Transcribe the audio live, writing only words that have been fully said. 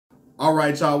All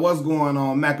right, y'all, what's going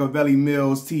on? Machiavelli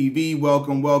Mills TV.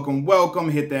 Welcome, welcome,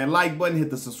 welcome. Hit that like button, hit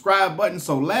the subscribe button.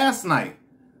 So last night,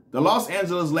 the Los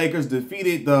Angeles Lakers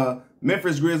defeated the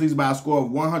Memphis Grizzlies by a score of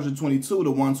 122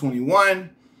 to 121.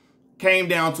 Came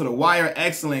down to the wire.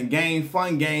 Excellent game,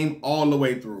 fun game all the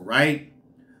way through, right?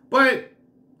 But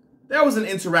there was an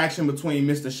interaction between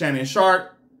Mr. Shannon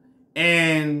Sharpe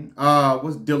and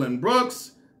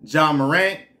D.Brooks,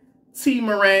 Morant,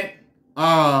 Morant,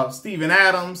 Steven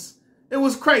Adams. It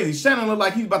was crazy. Shannon looked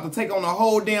like he's about to take on the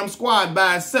whole damn squad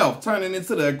by himself, turning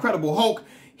into the Incredible Hulk,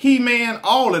 He-Man,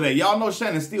 all of that. Y'all know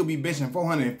Shannon still be benching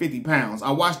 450 pounds.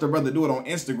 I watched the brother do it on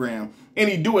Instagram, and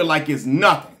he do it like it's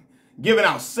nothing, giving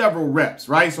out several reps,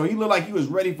 right? So he looked like he was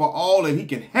ready for all that he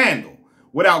could handle,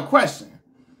 without question.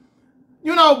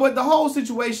 You know, but the whole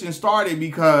situation started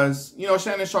because, you know,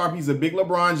 Shannon Sharpe, he's a big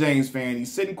LeBron James fan.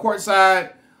 He's sitting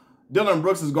courtside.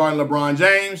 D.Brooks is guarding LeBron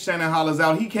James. Shannon hollers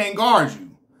out, he can't guard you.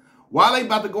 While they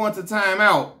about to go into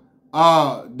timeout,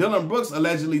 D.Brooks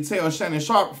allegedly tells Shannon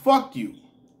Sharpe, fuck you,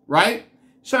 right?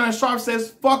 Shannon Sharpe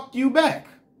says, fuck you back.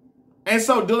 And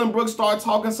so D.Brooks started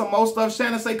talking some more stuff.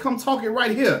 Shannon say, come talk it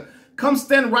right here. Come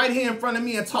stand right here in front of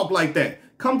me and talk like that.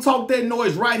 Come talk that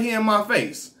noise right here in my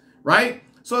face, right?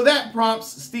 So that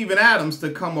prompts Steven Adams to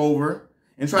come over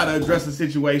and try to address the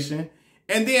situation.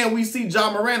 And then we see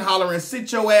Morant hollering,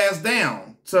 sit your ass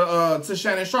down to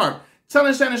Shannon Sharpe.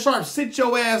 Telling Shannon Sharpe, sit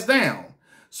your ass down.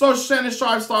 So Shannon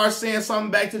Sharpe starts saying something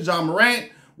back to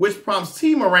Morant, which prompts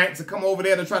Morant to come over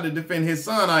there to try to defend his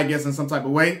son, I guess, in some type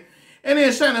of way. And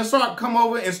then Shannon Sharpe come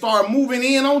over and start moving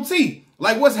in on T.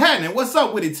 Like, what's happening? What's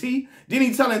up with it, T? Then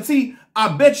he telling T,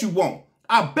 I bet you won't.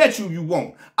 I bet you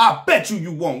won't. I bet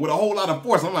you won't. With a whole lot of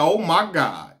force. I'm like, oh my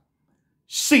God.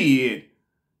 Shit.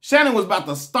 Shannon was about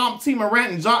to stomp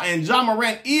Morant and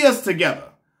Morant ears together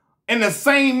in the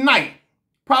same night.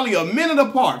 Probably a minute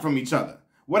apart from each other,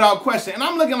 without question. And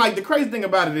I'm looking like, the crazy thing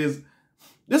about it is,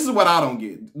 this is what I don't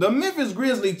get. The Memphis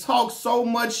Grizzlies talk so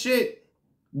much shit.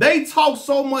 They talk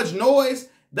so much noise.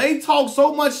 They talk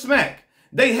so much smack.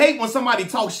 They hate when somebody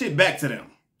talks shit back to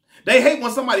them. They hate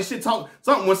when somebody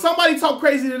when somebody talk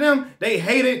crazy to them, they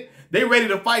hate it. They ready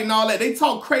to fight and all that. They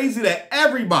talk crazy to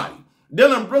everybody.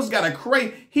 D.Brooks got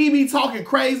a he be talking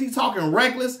crazy, talking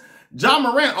reckless.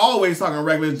 Morant always talking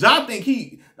reckless.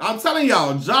 I'm telling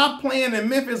y'all, playing in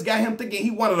Memphis got him thinking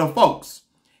he one of the folks.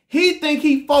 He think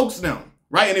he folks them,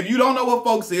 right? And if you don't know what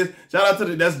folks is, shout out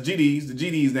to that's GDs, the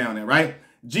GDs down there, right?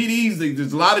 GDs,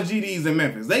 there's a lot of GDs in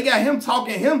Memphis. They got him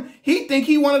talking, he think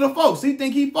he one of the folks. He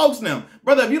think he folks them.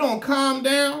 Brother, if you don't calm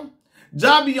down,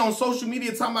 be on social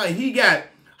media talking about he got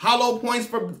hollow points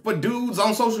for dudes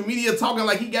on social media, talking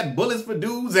like he got bullets for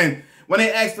dudes. And when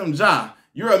they asked him,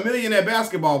 you're a millionaire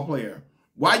basketball player.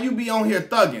 Why you be on here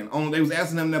thugging? They was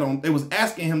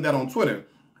asking him that on Twitter.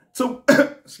 To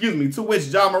excuse me, to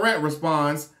which Morant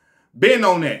responds, been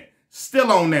on that,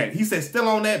 still on that. He said, still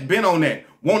on that, been on that,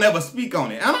 won't ever speak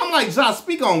on it. And I'm like,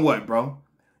 speak on what, bro?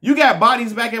 You got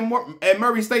bodies back at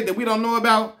Murray State that we don't know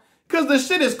about? Because the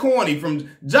shit is corny. From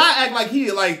act like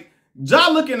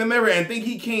look in the mirror and think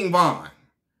he King Von,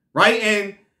 right?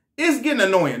 And it's getting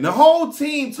annoying. The whole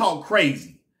team talk crazy.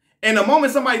 And the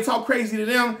moment somebody talk crazy to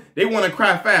them, they want to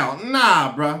cry foul.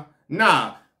 Nah, bruh.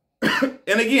 Nah.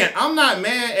 And again, I'm not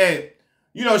mad at,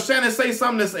 Shannon say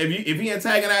something that if he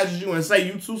antagonizes you and say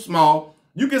you too small,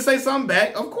 you can say something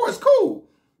back. Of course, cool.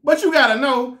 But you got to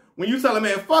know, when you tell a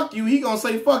man, fuck you, he going to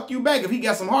say fuck you back if he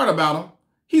got some heart about him.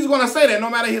 He's going to say that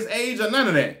no matter his age or none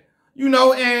of that.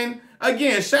 And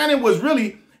again, Shannon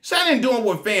doing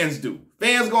what fans do.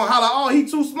 Fans going to holler, oh, he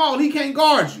too small, he can't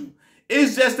guard you.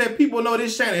 It's just that people know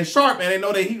this Shannon Sharpe, and they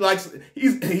know that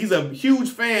he's a huge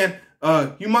fan,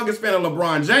 humongous fan of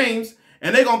LeBron James,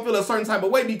 and they're gonna feel a certain type of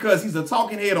way because he's a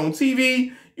talking head on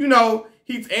TV.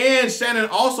 And Shannon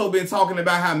also been talking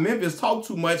about how Memphis talk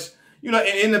too much,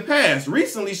 in the past.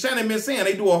 Recently, Shannon been saying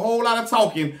they do a whole lot of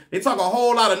talking, they talk a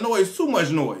whole lot of noise, too much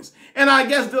noise. And I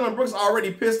guess D.Brooks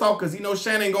already pissed off because he knows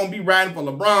Shannon gonna be riding for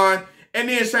LeBron. And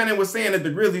then Shannon was saying that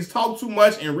the Grizzlies talk too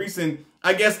much in recent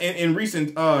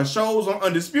shows on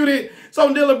Undisputed.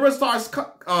 So D.Brooks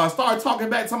started talking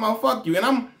back, talking about fuck you.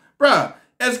 And bruh,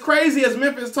 as crazy as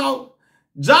Memphis talk,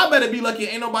 better be lucky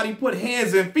ain't nobody put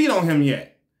hands and feet on him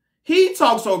yet. He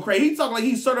talks so crazy. He talk like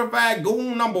he's certified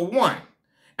goon #1.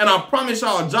 And I promise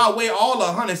y'all, weigh all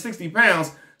 160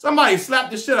 pounds. Somebody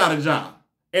slap the shit out of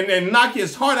and then knock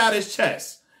his heart out his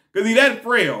chest. Because he that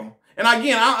frail. And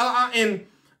again,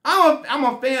 I'm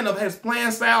a fan of his playing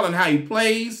style and how he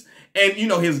plays. And,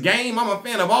 his game, I'm a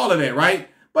fan of all of that, right?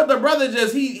 But the brother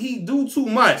he do too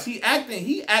much. He act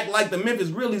like the Memphis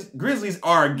Grizzlies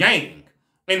are a gang.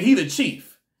 And he the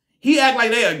chief. He act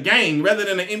like they a gang rather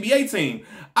than an NBA team.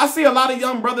 I see a lot of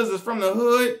young brothers that's from the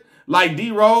hood, like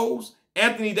D.Rose,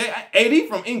 Anthony Davis, AD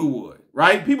from Inglewood,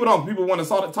 right? People want to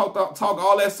talk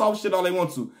all that soft shit all they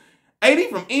want to. AD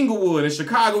from Inglewood in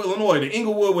Chicago, Illinois. The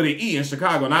Inglewood with an E in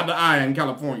Chicago, not the I in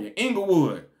California.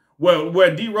 Inglewood.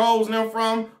 Where D-Rose and them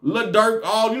from, Lil Durk,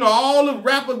 all the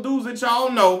rapper dudes that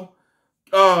y'all know.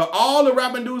 All the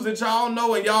rapping dudes that y'all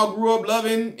know and y'all grew up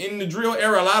loving in the drill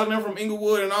era, a lot of them from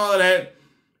Inglewood and all of that.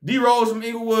 D-Rose from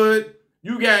Inglewood.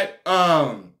 You got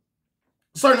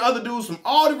certain other dudes from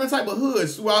all different type of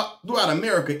hoods throughout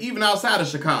America, even outside of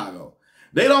Chicago.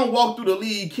 They don't walk through the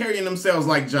league carrying themselves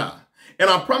like Ja. And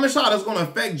I promise y'all that's going to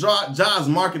affect Ja's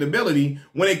marketability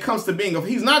when it comes to being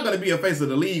he's not going to be a face of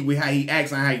the league with how he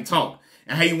acts and how he talk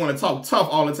and how he want to talk tough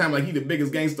all the time like he the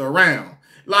biggest gangster around.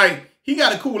 Like, he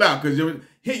got to cool out because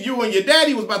you and your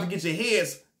daddy was about to get your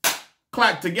heads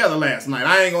clacked together last night.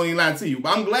 I ain't going to even lie to you.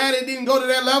 But I'm glad it didn't go to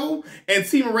that level. And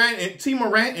T.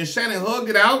 Morant and Shannon hugged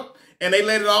it out and they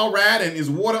let it all ride and it's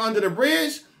water under the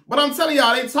bridge. But I'm telling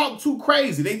y'all, they talk too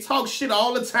crazy. They talk shit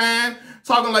all the time,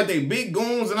 talking like they big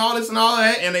goons and all this and all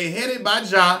that. And they headed by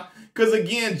Ja. Because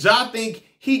again, Ja think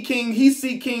he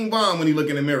see King Von when he look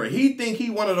in the mirror. He think he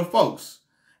one of the folks.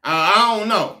 I don't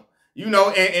know.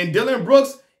 And Dylan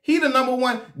Brooks, he the number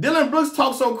one. Dylan Brooks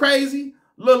talks so crazy.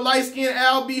 Little light-skinned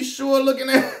Al B. Sure looking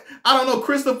at, I don't know,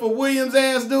 Christopher Williams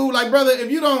ass dude. Like, brother, if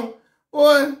you don't,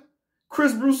 boy,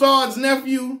 Chris Broussard's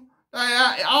nephew,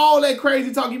 all that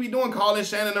crazy talk you be doing, calling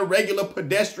Shannon a regular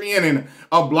pedestrian and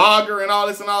a blogger and all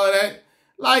this and all of that.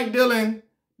 Like, Dylan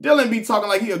be talking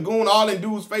like he a goon all in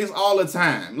dude's face all the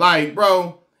time. Like,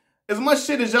 bro, as much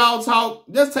shit as y'all talk,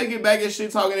 just take it back as shit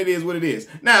talking. It is what it is.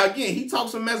 Now, again, he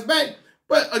talks some mess back.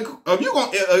 But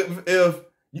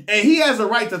and he has a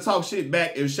right to talk shit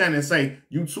back if Shannon say,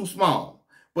 you too small.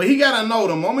 But he got to know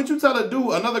the moment you tell a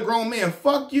dude, another grown man,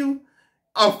 fuck you,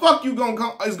 is going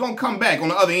to come back on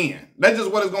the other end. That's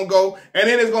just what it's going to go. And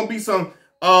then there's going to be some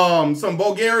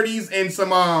vulgarities and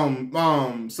some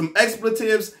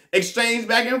expletives exchanged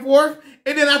back and forth.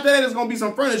 And then after that, there's going to be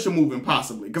some furniture moving,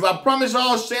 possibly. Because I promise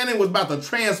y'all, Shannon was about to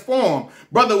transform.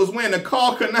 Brother was wearing a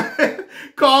Carl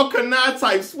Kanai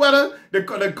type sweater.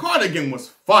 The cardigan was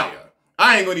fire.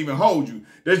 I ain't going to even hold you.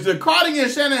 The cardigan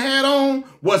Shannon had on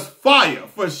was fire,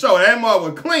 for sure. That mug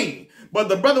was clean. But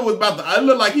the brother was it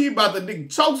looked like he about to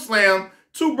choke slam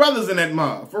two brothers in that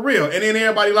mug, for real. And then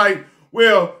everybody like,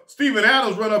 well, Steven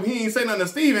Adams run up, he ain't say nothing to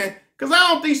Steven. Because I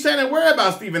don't think Shannon worried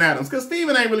about Steven Adams. Because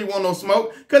Steven ain't really want no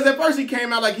smoke. Because at first he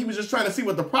came out like he was just trying to see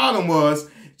what the problem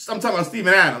was. I'm talking about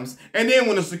Steven Adams. And then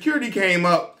when the security came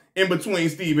up in between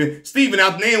Steven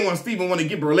out there, when Steven want to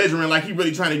get belligerent like he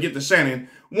really trying to get to Shannon.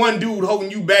 One dude holding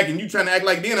you back and you trying to act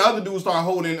like then the other dudes start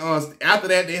holding after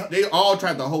that they all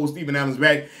tried to hold Steven Adams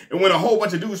back. And when a whole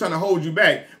bunch of dudes trying to hold you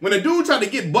back, when a dude tried to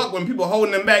get bucked when people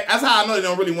holding them back, that's how I know they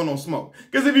don't really want no smoke.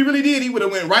 Because if he really did, he would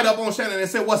have went right up on Shannon and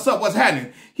said, what's up, what's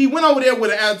happening? He went over there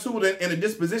with an attitude and a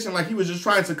disposition like he was just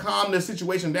trying to calm the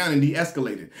situation down and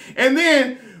de-escalate it. And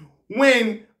then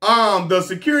when the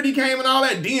security came and all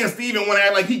that, then Steven want to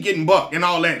act like he getting bucked and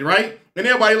all that, right? And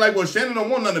everybody like, well, Shannon don't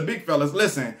want none of the big fellas.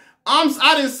 Listen,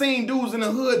 I done seen dudes in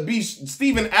the hood be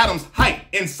Steven Adams' height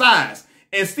and size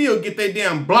and still get their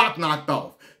damn block knocked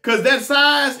off. Because that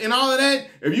size and all of that,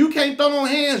 if you can't throw no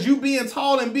hands, you being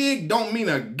tall and big don't mean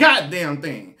a goddamn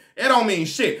thing. It don't mean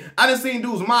shit. I done seen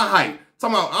dudes my height.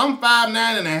 Talking about I'm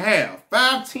 5'9.5",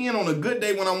 5'10" on a good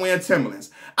day when I'm wearing Timberlands.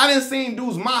 I done seen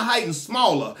dudes my height and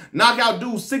smaller knock out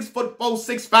dudes 6'4",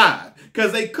 6'5",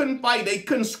 because they couldn't fight, they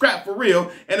couldn't scrap for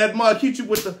real, and that mug hit you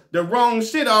with the wrong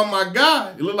shit. Oh my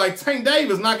God, it looked like Tank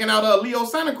Davis knocking out Leo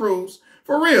Santa Cruz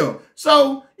for real.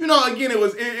 So again, it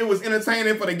was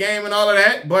entertaining for the game and all of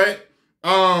that, but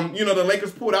the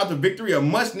Lakers pulled out the victory, a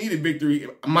much needed victory,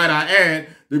 might I add.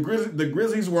 The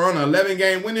Grizzlies were on an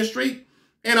 11-game winning streak.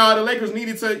 And the Lakers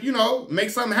needed to,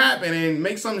 make something happen and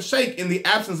make something shake in the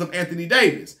absence of Anthony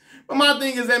Davis. But my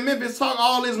thing is that Memphis talk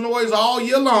all this noise all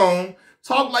year long,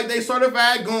 talk like they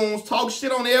certified goons, talk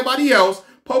shit on everybody else,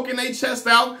 poking their chest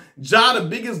out. Ja, the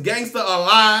biggest gangster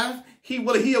alive, he'll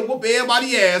whoop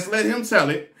everybody's ass, let him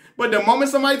tell it. But the moment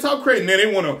somebody talk crazy, then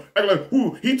they want to act like,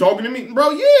 ooh, he talking to me.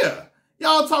 Bro, yeah.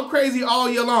 Y'all talk crazy all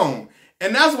year long.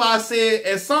 And that's why I said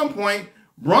at some point,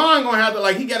 Bron gonna have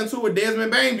to, he got into it with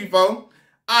Desmond Bain before.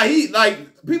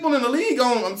 People in the league,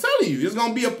 I'm telling you, it's going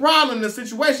to be a problem in the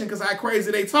situation because how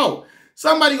crazy they talk.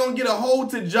 Somebody going to get a hold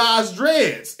to Ja's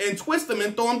dreads and twist them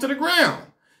and throw them to the ground.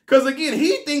 Because, again,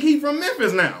 he think he from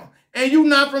Memphis now. And you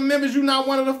not from Memphis, you not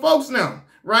one of the folks now,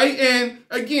 right? And,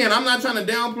 again, I'm not trying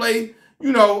to downplay,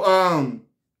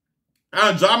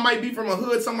 Ja might be from a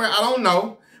hood somewhere, I don't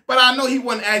know. But I know he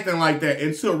wasn't acting like that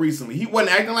until recently. He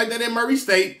wasn't acting like that in Murray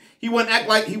State. He wasn't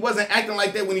acting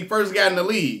like that when he first got in the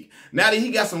league. Now that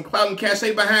he got some clout and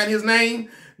cachet behind his name,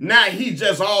 now he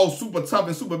just all super tough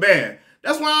and super bad.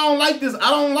 That's why I don't like this.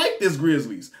 I don't like this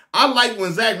Grizzlies. I like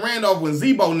when Zach Randolph, when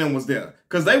Zebo and them was there.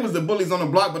 Because they was the bullies on the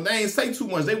block, but they ain't say too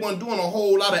much. They wasn't doing a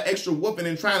whole lot of extra whooping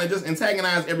and trying to just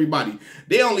antagonize everybody.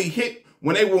 They only hit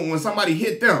when somebody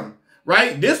hit them,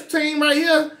 right? This team right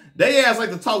here, they ass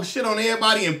like to talk shit on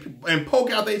everybody and poke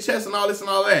out their chest and all this and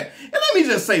all that. And let me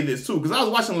just say this too, because I was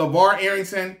watching LeVar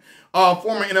Arrington,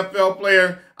 former NFL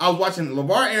player. I was watching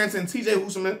LeVar Arrington,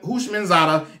 TJ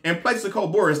Houshmandzadeh, and Plaxico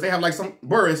Burress. They have like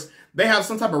they have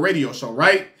some type of radio show,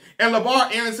 right? And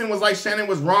LeVar Arrington was like, Shannon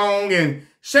was wrong, and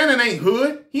Shannon ain't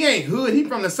hood. He ain't hood. He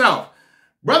from the South.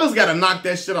 Brothers got to knock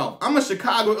that shit off. I'm a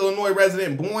Chicago, Illinois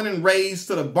resident, born and raised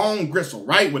to the bone gristle,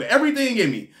 right? With everything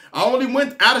in me. I only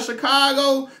went out of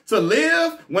Chicago to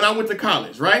live when I went to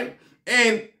college, right?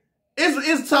 And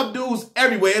it's tough dudes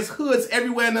everywhere. It's hoods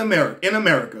everywhere in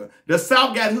America. The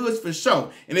South got hoods for sure.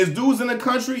 And there's dudes in the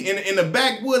country, in the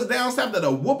backwoods down south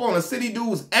that'll whoop on a city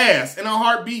dude's ass in a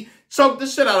heartbeat, choke the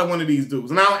shit out of one of these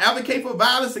dudes. And I don't advocate for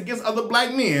violence against other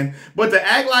black men, but to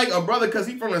act like a brother because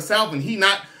he from the South and he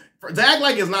not, to act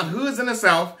like it's not hoods in the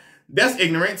South, that's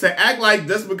ignorant. To act like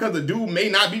just because the dude may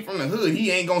not be from the hood, he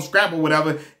ain't gonna scrap or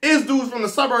whatever. It's dudes from the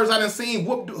suburbs I done seen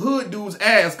whoop hood dudes'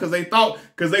 ass because they thought,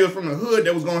 because they was from the hood,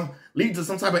 that was gonna lead to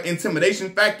some type of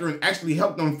intimidation factor and actually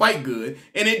help them fight good.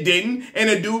 And it didn't. And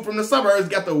the dude from the suburbs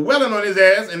got the welling on his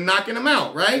ass and knocking him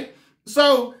out, right?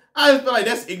 So I just feel like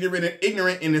that's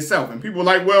ignorant in itself. And people are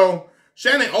like, well,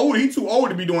 Shannon old, he too old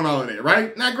to be doing all of that,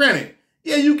 right? Now, granted,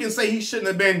 yeah, you can say he shouldn't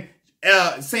have been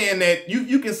saying that.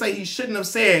 You can say he shouldn't have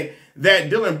said that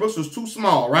D.Brooks was too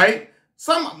small, right?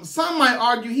 Some might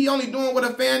argue he only doing what a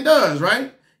fan does,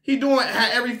 right? He doing how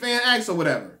every fan acts or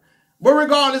whatever. But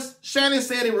regardless, Shannon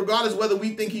said it regardless whether we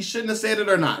think he shouldn't have said it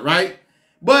or not, right?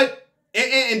 But,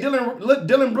 and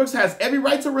D.Brooks has every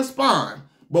right to respond.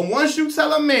 But once you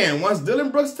tell a man, once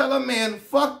D.Brooks tell a man,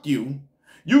 fuck you,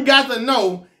 you got to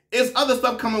know it's other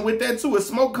stuff coming with that too. It's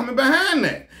smoke coming behind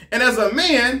that. And as a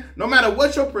man, no matter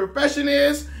what your profession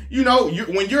is, you know,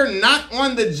 when you're not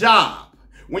on the job,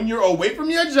 when you're away from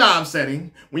your job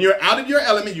setting, when you're out of your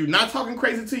element, you're not talking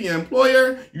crazy to your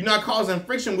employer, you're not causing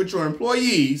friction with your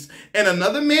employees, and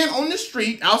another man on the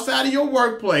street outside of your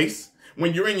workplace,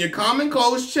 when you're in your common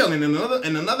clothes chilling, and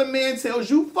another man tells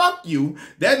you, fuck you,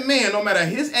 that man, no matter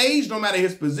his age, no matter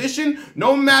his position,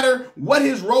 no matter what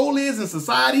his role is in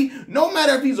society, no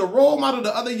matter if he's a role model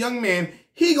to other young men,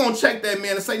 he gonna check that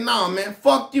man and say, nah, man,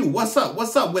 fuck you. What's up?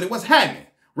 What's up with it? What's happening?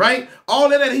 Right? All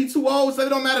that he too old, so it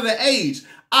don't matter the age.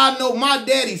 I know my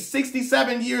daddy's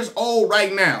 67 years old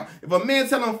right now. If a man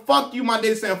tell him, fuck you, my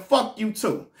daddy's saying, fuck you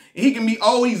too. He can be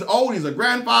old, he's a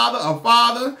grandfather, a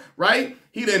father, right?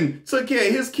 He done took care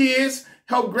of his kids,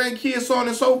 helped grandkids, so on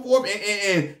and so forth,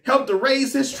 and helped to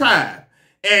raise his tribe.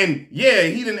 And yeah,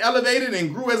 he done elevated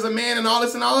and grew as a man and all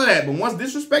this and all of that. But once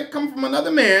disrespect comes from another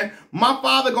man, my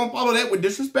father gonna follow that with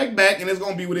disrespect back, and it's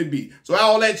gonna be what it be. So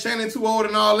all that Shannon too old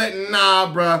and all that,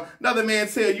 nah, bruh. Another man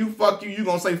tell you fuck you, you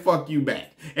gonna say fuck you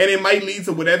back. And it might lead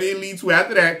to whatever it leads to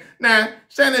after that. Nah,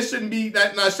 Shannon shouldn't be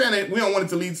that. Nah, Shannon, we don't want it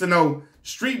to lead to no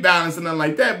street violence and nothing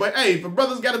like that. But hey, if a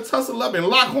brother's got to tussle up and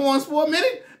lock horns for a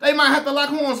minute, they might have to lock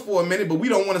horns for a minute, but we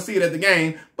don't want to see it at the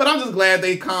game. But I'm just glad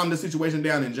they calmed the situation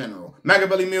down in general.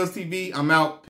 Machiavelli Mills TV, I'm out.